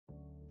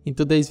In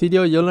today's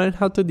video, you'll learn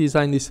how to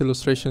design this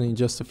illustration in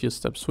just a few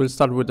steps. We'll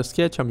start with a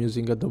sketch. I'm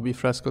using Adobe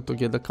Fresco to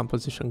get the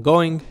composition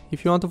going.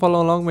 If you want to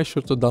follow along, make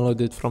sure to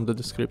download it from the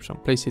description.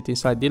 Place it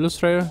inside the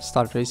Illustrator,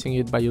 start tracing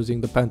it by using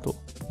the pen tool.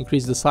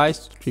 Increase the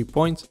size to 3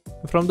 points,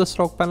 and from the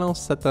stroke panel,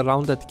 set a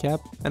rounded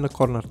cap and a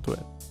corner to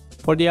it.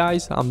 For the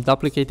eyes, I'm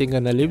duplicating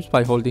an ellipse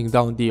by holding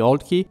down the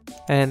Alt key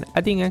and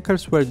adding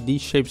anchors where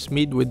these shapes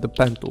meet with the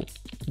pen tool.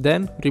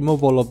 Then,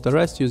 remove all of the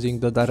rest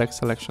using the direct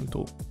selection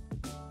tool.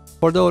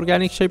 For the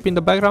organic shape in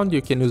the background,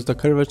 you can use the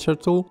curvature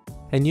tool,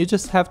 and you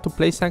just have to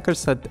place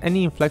anchors at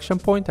any inflection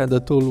point and the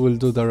tool will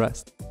do the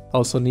rest. I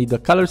also need the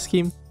color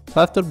scheme,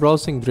 so after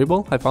browsing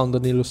Dribbble, I found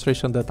an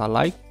illustration that I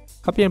like,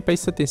 copy and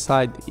paste it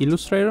inside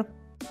Illustrator,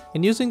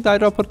 and using the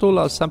eyedropper tool,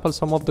 I'll sample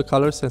some of the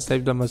colors and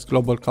save them as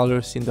global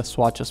colors in the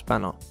swatches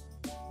panel.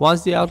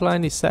 Once the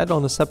outline is set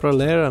on a separate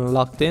layer and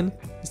locked in,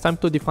 it's time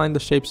to define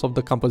the shapes of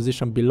the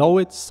composition below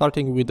it,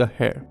 starting with the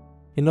hair.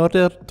 In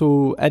order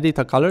to edit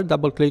a color,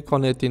 double click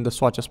on it in the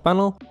swatches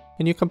panel,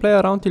 and you can play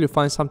around till you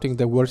find something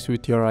that works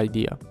with your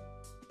idea.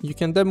 You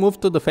can then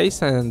move to the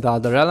face and the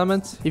other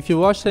elements. If you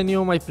watched any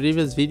of my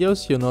previous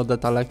videos, you know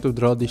that I like to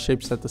draw these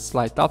shapes at a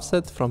slight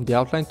offset from the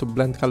outline to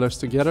blend colors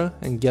together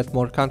and get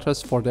more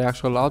contrast for the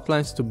actual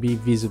outlines to be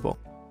visible.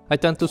 I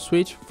tend to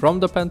switch from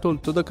the pen tool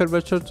to the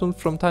curvature tool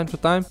from time to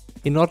time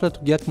in order to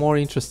get more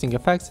interesting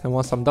effects, and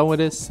once I'm done with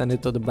this, send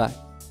it to the back.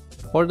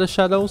 For the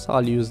shadows,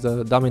 I'll use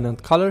the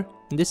dominant color,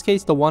 in this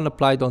case the one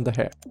applied on the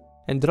hair,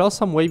 and draw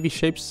some wavy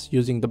shapes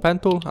using the pen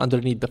tool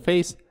underneath the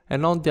face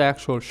and on the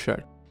actual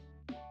shirt.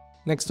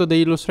 Next to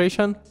the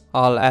illustration,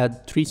 I'll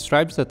add 3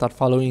 stripes that are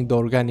following the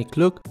organic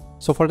look,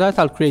 so for that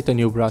I'll create a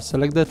new brush.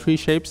 Select the 3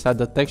 shapes, add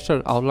the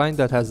texture outline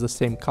that has the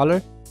same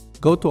color,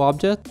 go to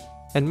Object,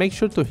 and make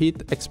sure to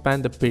hit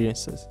Expand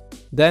Appearances.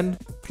 Then,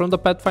 from the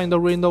Pathfinder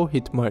window,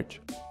 hit Merge.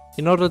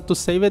 In order to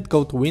save it,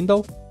 go to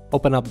Window,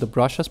 open up the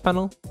Brushes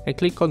panel, and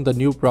click on the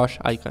new brush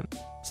icon.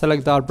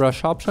 Select the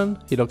brush option,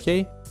 hit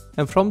OK,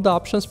 and from the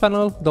Options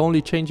panel, the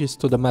only change is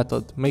to the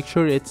method. Make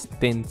sure it's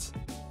Tints.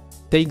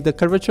 Take the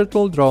curvature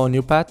tool, draw a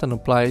new path, and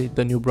apply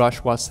the new brush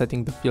while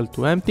setting the fill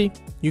to empty.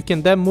 You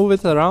can then move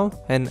it around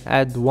and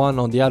add one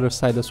on the other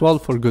side as well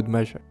for good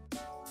measure.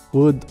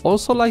 Would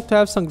also like to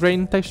have some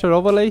grain texture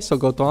overlay, so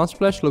go to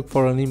Unsplash, look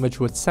for an image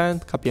with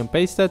sand, copy and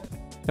paste it,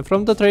 and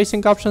from the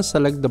tracing option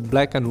select the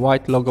black and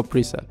white logo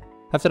preset.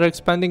 After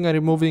expanding and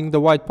removing the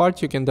white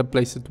part, you can then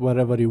place it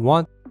wherever you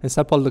want and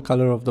sample the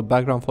color of the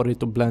background for it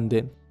to blend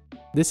in.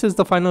 This is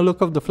the final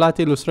look of the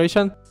flat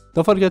illustration.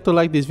 Don't forget to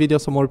like this video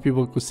so more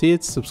people could see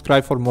it,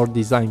 subscribe for more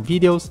design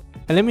videos,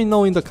 and let me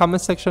know in the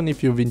comment section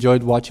if you've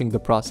enjoyed watching the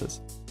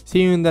process.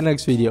 See you in the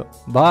next video.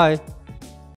 Bye!